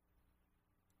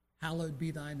 hallowed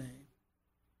be thy name.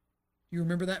 Do you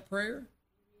remember that prayer?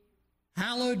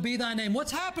 Hallowed be thy name.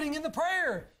 What's happening in the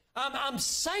prayer? I'm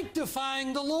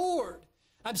sanctifying the Lord.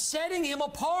 I'm setting Him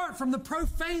apart from the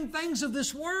profane things of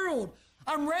this world.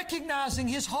 I'm recognizing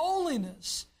His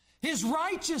holiness, His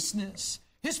righteousness,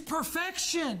 His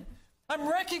perfection. I'm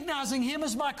recognizing Him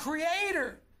as my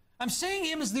Creator. I'm seeing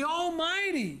Him as the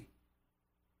Almighty.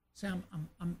 See,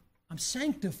 I'm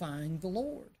sanctifying the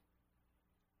Lord.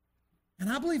 And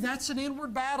I believe that's an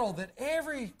inward battle that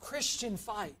every Christian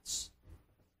fights.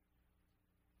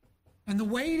 And the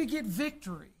way to get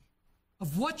victory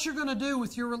of what you're going to do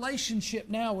with your relationship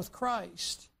now with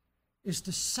Christ is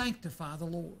to sanctify the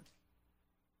Lord.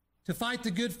 To fight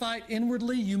the good fight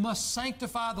inwardly, you must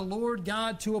sanctify the Lord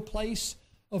God to a place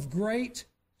of great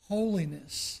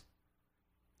holiness.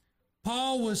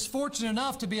 Paul was fortunate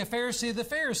enough to be a Pharisee of the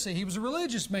Pharisee. He was a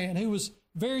religious man who was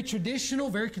very traditional,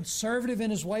 very conservative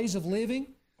in his ways of living.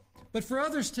 But for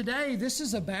others today, this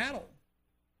is a battle,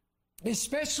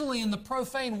 especially in the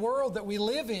profane world that we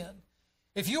live in.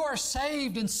 If you are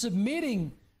saved and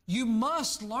submitting, you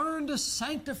must learn to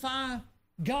sanctify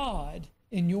God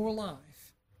in your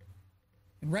life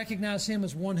and recognize Him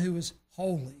as one who is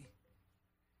holy.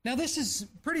 Now, this is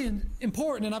pretty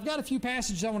important, and I've got a few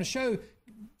passages I want to show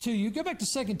to you. Go back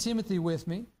to 2 Timothy with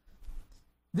me.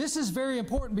 This is very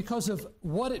important because of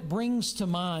what it brings to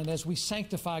mind as we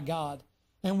sanctify God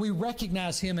and we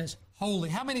recognize Him as holy.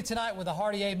 How many tonight with a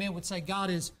hearty amen would say God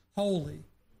is holy?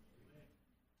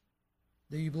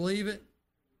 Do you believe it?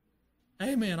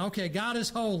 Amen. Okay, God is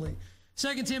holy.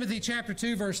 2 Timothy chapter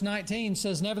 2, verse 19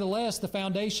 says, "Nevertheless, the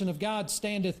foundation of God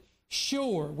standeth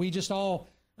sure." We just all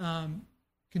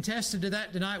contested to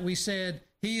that tonight. We said,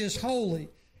 He is holy.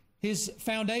 His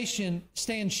foundation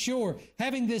stands sure.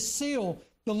 Having this seal,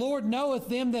 the Lord knoweth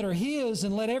them that are His,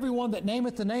 and let everyone that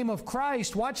nameth the name of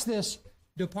Christ, watch this,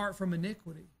 depart from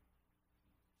iniquity.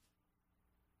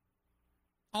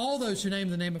 All those who name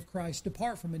the name of Christ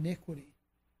depart from iniquity.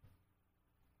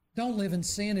 Don't live in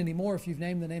sin anymore if you've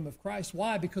named the name of Christ.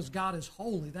 Why? Because God is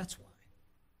holy. That's why.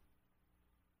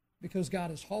 Because God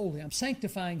is holy. I'm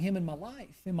sanctifying Him in my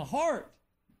life, in my heart.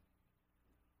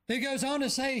 It goes on to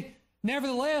say,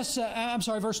 nevertheless,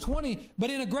 verse 20, "But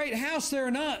in a great house there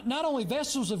are not only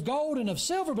vessels of gold and of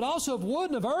silver, but also of wood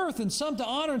and of earth, and some to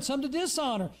honor and some to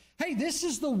dishonor." Hey, this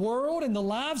is the world and the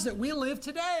lives that we live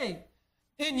today.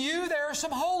 In you, there are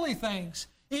some holy things.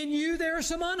 In you, there are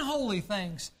some unholy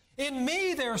things. In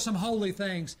me, there are some holy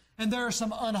things, and there are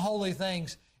some unholy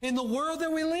things. In the world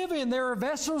that we live in, there are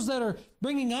vessels that are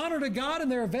bringing honor to God,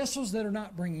 and there are vessels that are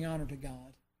not bringing honor to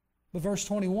God. But verse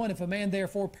 21, "If a man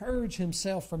therefore purge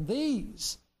himself from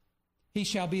these, he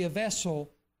shall be a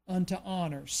vessel unto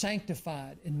honor,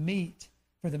 sanctified and meet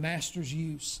for the master's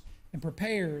use, and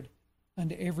prepared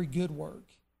unto every good work."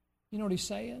 You know what he's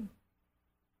saying?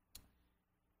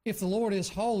 If the Lord is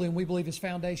holy and we believe His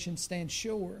foundation stands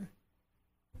sure,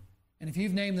 and if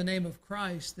you've named the name of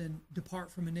Christ, then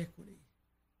depart from iniquity.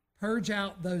 Purge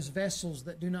out those vessels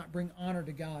that do not bring honor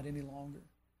to God any longer.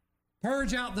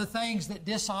 Purge out the things that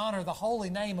dishonor the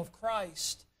holy name of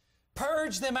Christ.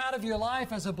 Purge them out of your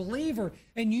life as a believer,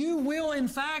 and you will, in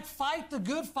fact, fight the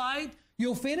good fight.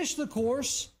 You'll finish the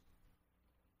course,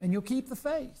 and you'll keep the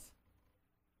faith.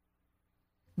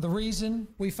 The reason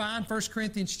we find 1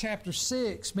 Corinthians chapter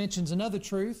 6 mentions another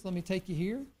truth. Let me take you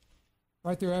here.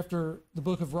 Right there after the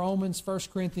book of Romans,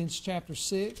 1 Corinthians chapter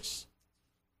 6,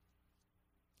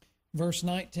 verse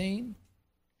 19.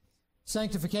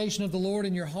 Sanctification of the Lord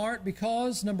in your heart,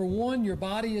 because, number one, your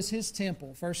body is His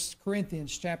temple. 1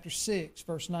 Corinthians chapter 6,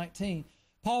 verse 19.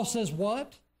 Paul says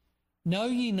what? "Know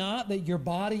ye not that your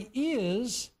body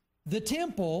is the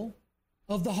temple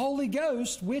of the Holy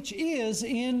Ghost, which is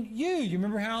in you?" You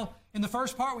remember how in the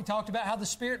first part we talked about how the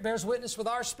Spirit bears witness with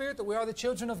our spirit that we are the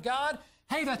children of God?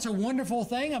 Hey, that's a wonderful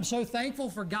thing. I'm so thankful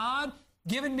for God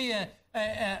giving me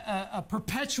a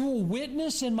perpetual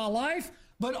witness in my life.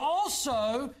 But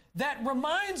also, that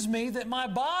reminds me that my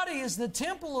body is the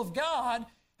temple of God,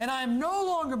 and I am no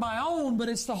longer my own, but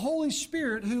it's the Holy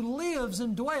Spirit who lives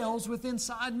and dwells within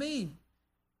inside me.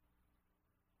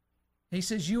 He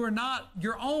says, "You are not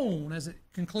your own," as it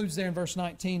concludes there in verse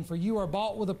 19, "for you are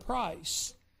bought with a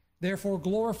price. Therefore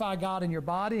glorify God in your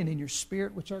body and in your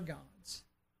spirit, which are God's."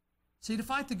 See, to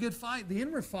fight the good fight, the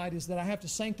inward fight is that I have to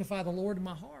sanctify the Lord in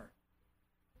my heart.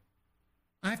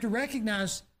 I have to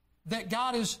recognize that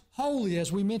God is holy,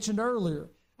 as we mentioned earlier.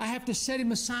 I have to set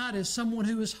Him aside as someone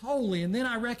who is holy. And then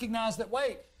I recognize that,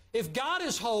 wait, if God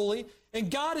is holy and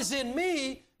God is in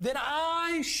me, then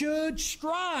I should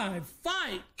strive,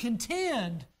 fight,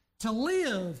 contend to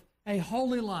live a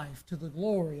holy life to the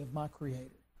glory of my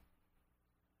Creator.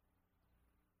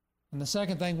 And the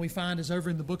second thing we find is over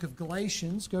in the book of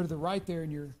Galatians. Go to the right there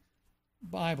in your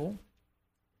Bible,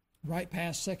 right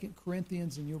past 2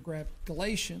 Corinthians, and you'll grab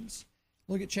Galatians.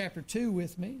 Look at chapter 2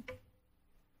 with me.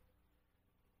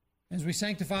 As we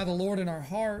sanctify the Lord in our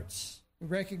hearts, we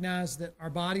recognize that our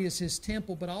body is His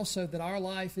temple, but also that our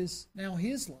life is now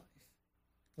His life.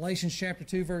 Galatians chapter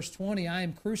 2, verse 20, "I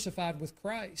am crucified with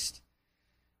Christ.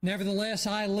 Nevertheless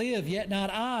I live, yet not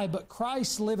I, but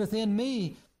Christ liveth in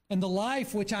me. And the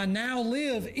life which I now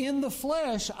live in the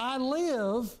flesh, I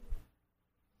live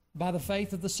by the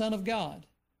faith of the Son of God,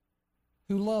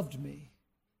 who loved me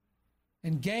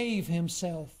and gave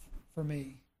Himself for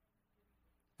me.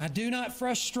 I do not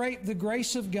frustrate the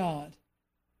grace of God,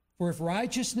 for if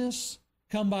righteousness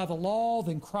come by the law,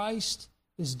 then Christ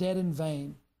is dead in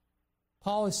vain."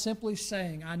 Paul is simply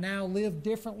saying, I now live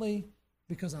differently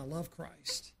because I love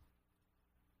Christ.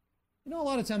 You know, a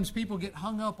lot of times people get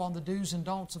hung up on the do's and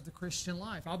don'ts of the Christian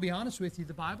life. I'll be honest with you,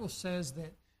 the Bible says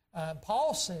that,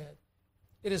 Paul said,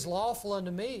 "It is lawful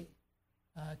unto me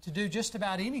to do just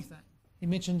about anything." He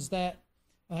mentions that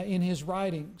in his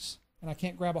writings, and I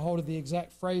can't grab a hold of the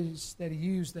exact phrase that he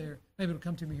used there. Maybe it'll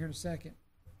come to me here in a second.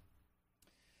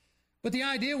 But the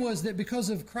idea was that because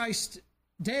of Christ's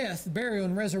death, burial,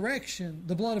 and resurrection,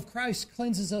 the blood of Christ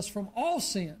cleanses us from all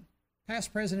sin,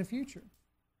 past, present, and future.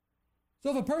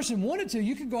 So if a person wanted to,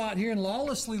 you could go out here and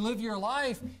lawlessly live your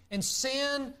life and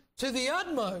sin to the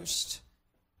utmost.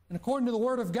 And according to the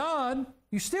Word of God,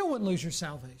 you still wouldn't lose your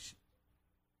salvation.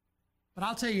 But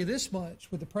I'll tell you this much,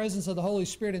 with the presence of the Holy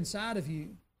Spirit inside of you,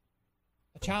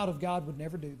 a child of God would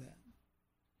never do that.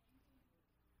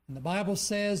 And the Bible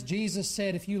says, Jesus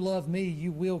said, if you love me,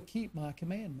 you will keep my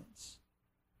commandments.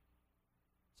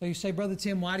 So you say, Brother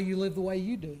Tim, why do you live the way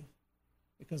you do?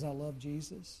 Because I love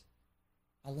Jesus.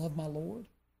 I love my Lord.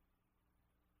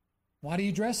 Why do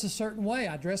you dress a certain way?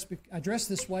 I dress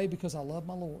this way because I love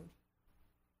my Lord.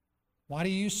 Why do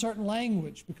you use certain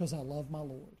language? Because I love my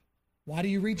Lord. Why do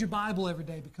you read your Bible every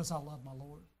day? Because I love my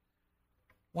Lord.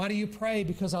 Why do you pray?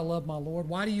 Because I love my Lord.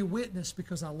 Why do you witness?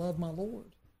 Because I love my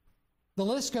Lord. The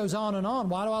list goes on and on.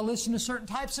 Why do I listen to certain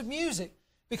types of music?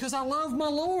 Because I love my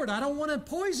Lord. I don't want to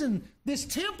poison this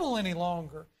temple any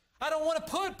longer. I don't want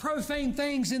to put profane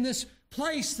things in this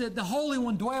place that the Holy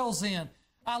One dwells in.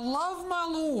 I love my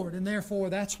Lord, and therefore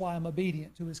that's why I'm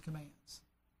obedient to His commands.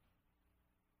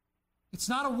 It's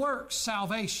not a works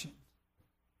salvation.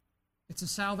 It's a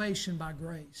salvation by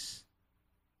grace.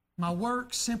 My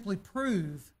works simply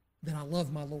prove that I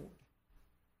love my Lord.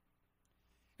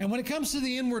 And when it comes to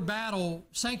the inward battle,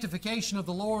 sanctification of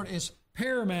the Lord is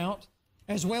paramount,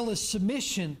 as well as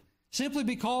submission, simply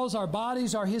because our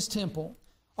bodies are His temple,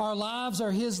 our lives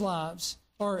are His lives,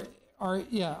 are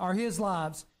His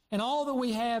lives, and all that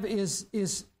we have is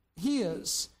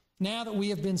His now that we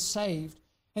have been saved.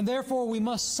 And therefore we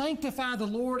must sanctify the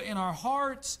Lord in our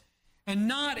hearts, and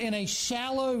not in a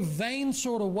shallow, vain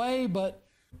sort of way, but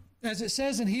as it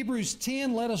says in Hebrews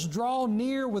 10, let us draw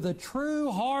near with a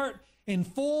true heart in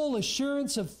full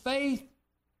assurance of faith,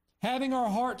 having our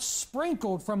hearts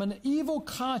sprinkled from an evil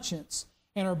conscience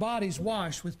and our bodies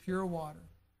washed with pure water.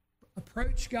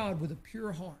 Approach God with a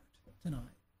pure heart tonight.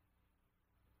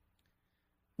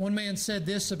 One man said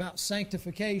this about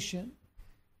sanctification.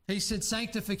 He said,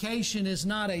 sanctification is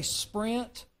not a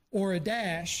sprint or a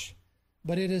dash,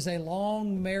 but it is a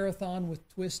long marathon with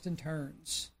twists and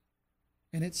turns.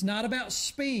 And it's not about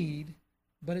speed,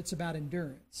 but it's about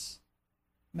endurance.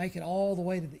 Make it all the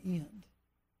way to the end.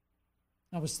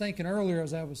 I was thinking earlier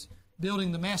as I was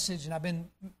building the message, and I've been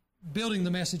building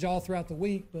the message all throughout the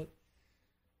week, but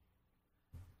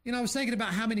I was thinking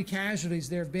about how many casualties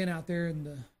there have been out there in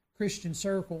the Christian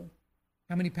circle.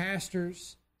 How many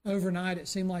pastors, overnight it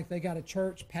seemed like they got a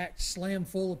church packed slam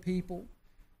full of people,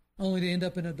 only to end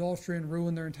up in adultery and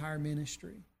ruin their entire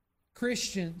ministry.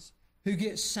 Christians who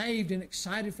get saved and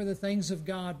excited for the things of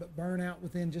God, but burn out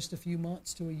within just a few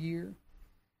months to a year.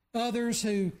 Others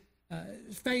who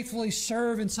faithfully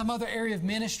serve in some other area of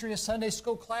ministry, a Sunday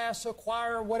school class, a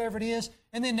choir, or whatever it is,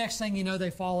 and then next thing you know, they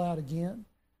fall out again.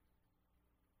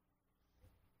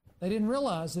 They didn't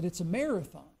realize that it's a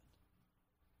marathon.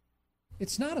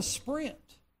 It's not a sprint.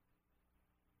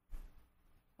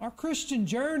 Our Christian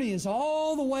journey is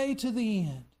all the way to the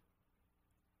end.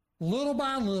 Little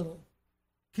by little,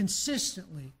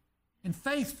 consistently and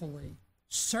faithfully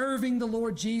serving the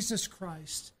Lord Jesus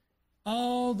Christ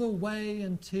all the way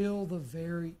until the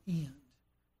very end.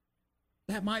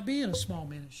 That might be in a small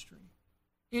ministry.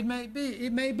 It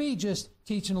may be just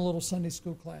teaching a little Sunday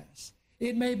school class.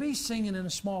 It may be singing in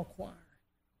a small choir.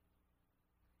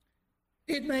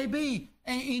 It may be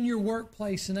in your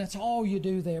workplace and that's all you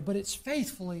do there, but it's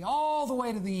faithfully all the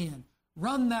way to the end.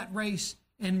 Run that race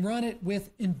and run it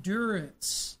with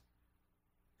endurance.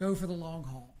 Go for the long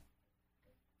haul.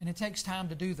 And it takes time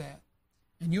to do that.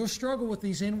 And you'll struggle with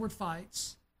these inward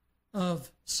fights of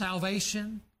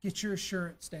salvation, get your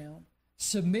assurance down.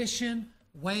 Submission,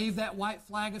 wave that white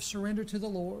flag of surrender to the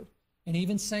Lord. And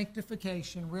even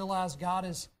sanctification, realize God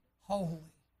is holy.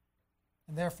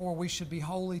 And therefore we should be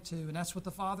holy too. And that's what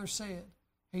the Father said.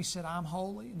 He said, I'm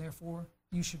holy, and therefore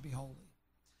you should be holy.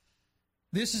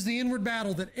 This is the inward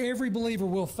battle that every believer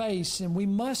will face, and we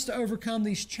must overcome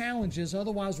these challenges.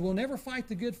 Otherwise, we'll never fight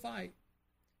the good fight.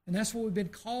 And that's what we've been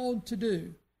called to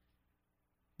do.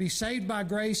 Be saved by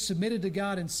grace, submitted to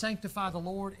God, and sanctify the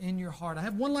Lord in your heart. I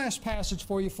have one last passage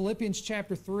for you, Philippians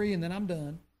chapter 3, and then I'm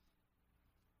done.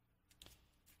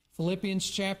 Philippians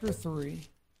chapter 3.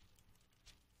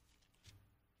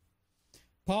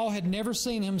 Paul had never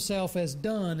seen himself as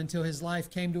done until his life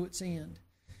came to its end.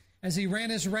 As he ran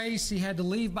his race, he had to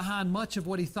leave behind much of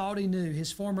what he thought he knew,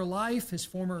 his former life, his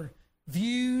former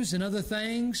views and other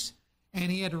things,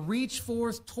 and he had to reach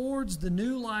forth towards the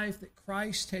new life that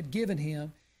Christ had given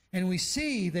him. And we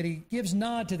see that he gives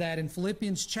nod to that in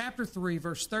Philippians chapter 3,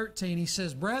 verse 13. He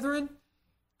says, Brethren,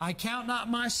 I count not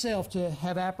myself to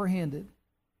have apprehended,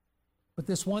 but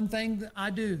this one thing that I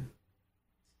do,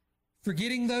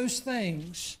 forgetting those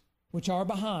things which are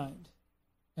behind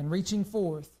and reaching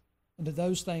forth into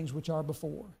those things which are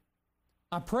before.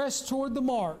 I press toward the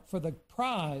mark for the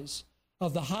prize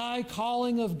of the high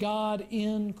calling of God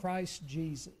in Christ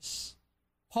Jesus.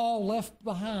 Paul left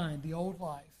behind the old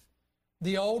life,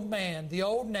 the old man, the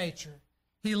old nature.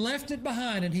 He left it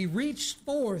behind and he reached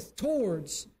forth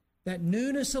towards that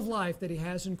newness of life that he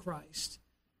has in Christ.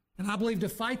 And I believe to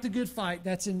fight the good fight,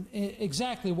 that's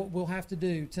exactly what we'll have to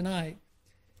do tonight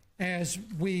as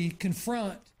we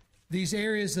confront these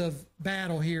areas of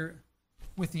battle here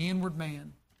with the inward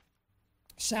man.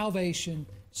 Salvation,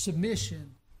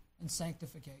 submission, and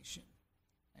sanctification.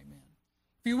 Amen.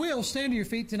 If you will, stand to your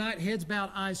feet tonight, heads bowed,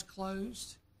 eyes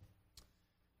closed.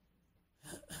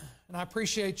 And I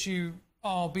appreciate you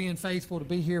all being faithful to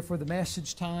be here for the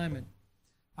message time. And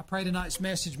I pray tonight's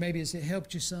message maybe has it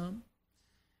helped you some.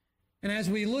 And as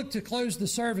we look to close the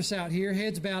service out here,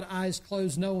 heads bowed, eyes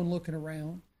closed, no one looking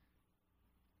around.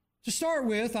 To start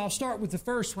with, I'll start with the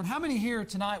first one. How many here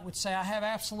tonight would say, I have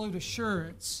absolute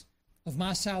assurance of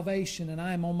my salvation and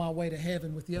I am on my way to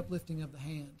heaven with the uplifting of the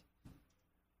hand?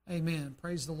 Amen.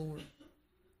 Praise the Lord.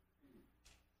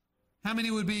 How many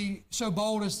would be so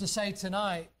bold as to say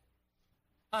tonight,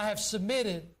 I have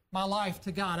submitted my life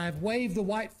to God. I have waved the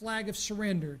white flag of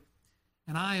surrender,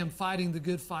 and I am fighting the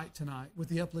good fight tonight with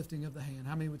the uplifting of the hand.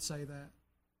 How many would say that?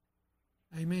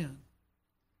 Amen.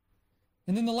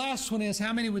 And then the last one is,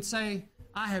 how many would say,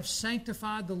 I have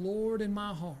sanctified the Lord in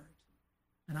my heart,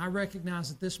 and I recognize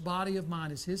that this body of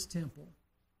mine is His temple,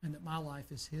 and that my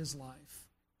life is His life?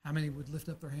 How many would lift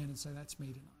up their hand and say, that's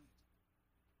me tonight?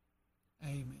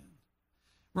 Amen.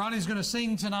 Ronnie's going to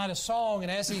sing tonight a song,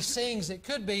 and as he sings, it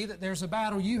could be that there's a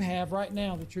battle you have right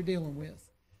now that you're dealing with.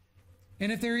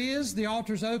 And if there is, the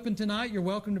altar's open tonight. You're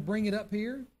welcome to bring it up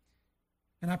here.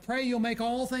 And I pray you'll make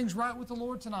all things right with the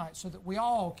Lord tonight so that we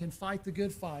all can fight the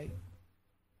good fight,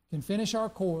 can finish our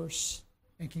course,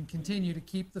 and can continue to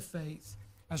keep the faith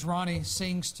as Ronnie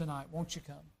sings tonight. Won't you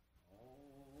come?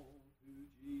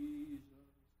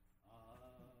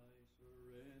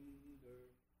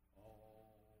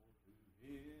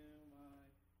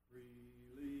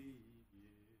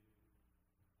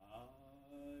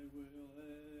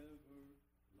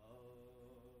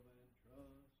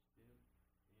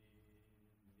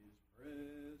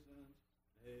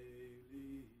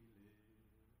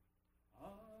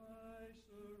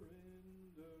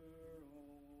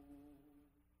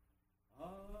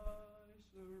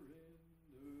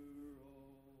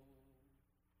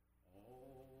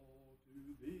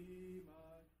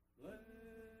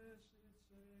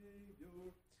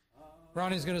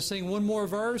 Ronnie's going to sing one more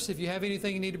verse. If you have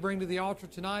anything you need to bring to the altar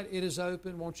tonight, it is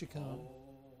open. Won't you come?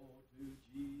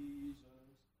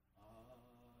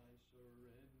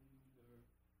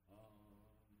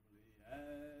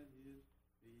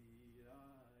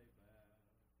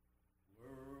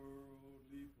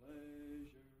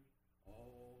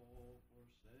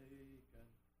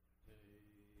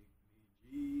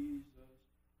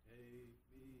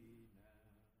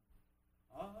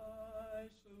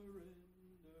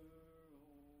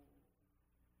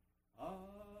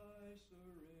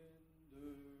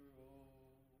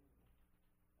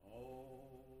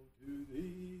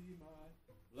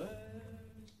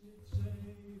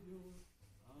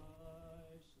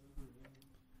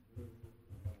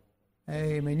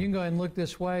 Amen. You can go ahead and look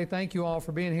this way. Thank you all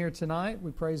for being here tonight.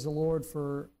 We praise the Lord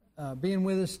for being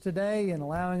with us today and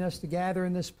allowing us to gather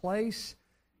in this place.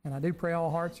 And I do pray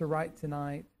all hearts are right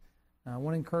tonight. I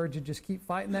want to encourage you, just keep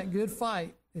fighting that good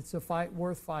fight. It's a fight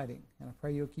worth fighting, and I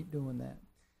pray you'll keep doing that.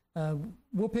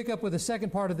 We'll pick up with the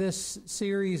second part of this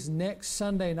series next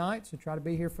Sunday night, so try to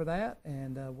be here for that,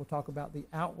 and we'll talk about the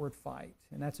outward fight,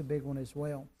 and that's a big one as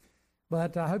well.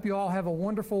 But I hope you all have a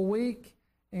wonderful week,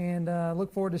 and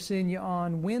look forward to seeing you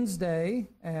on Wednesday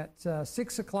at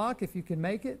 6 o'clock if you can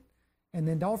make it. And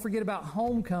then don't forget about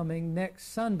homecoming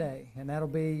next Sunday, and that'll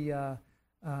be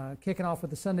kicking off with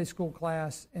the Sunday school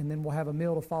class, and then we'll have a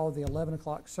meal to follow the 11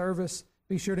 o'clock service.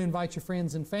 Be sure to invite your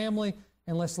friends and family,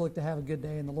 and let's look to have a good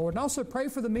day in the Lord. And also pray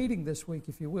for the meeting this week,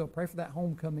 if you will. Pray for that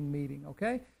homecoming meeting,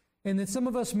 okay? And then some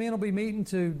of us men will be meeting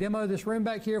to demo this room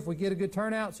back here if we get a good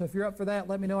turnout. So if you're up for that,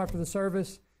 let me know after the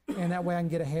service, and that way I can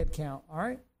get a head count, all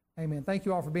right? Amen. Thank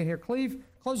you all for being here. Cleve,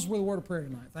 close us with a word of prayer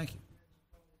tonight. Thank you.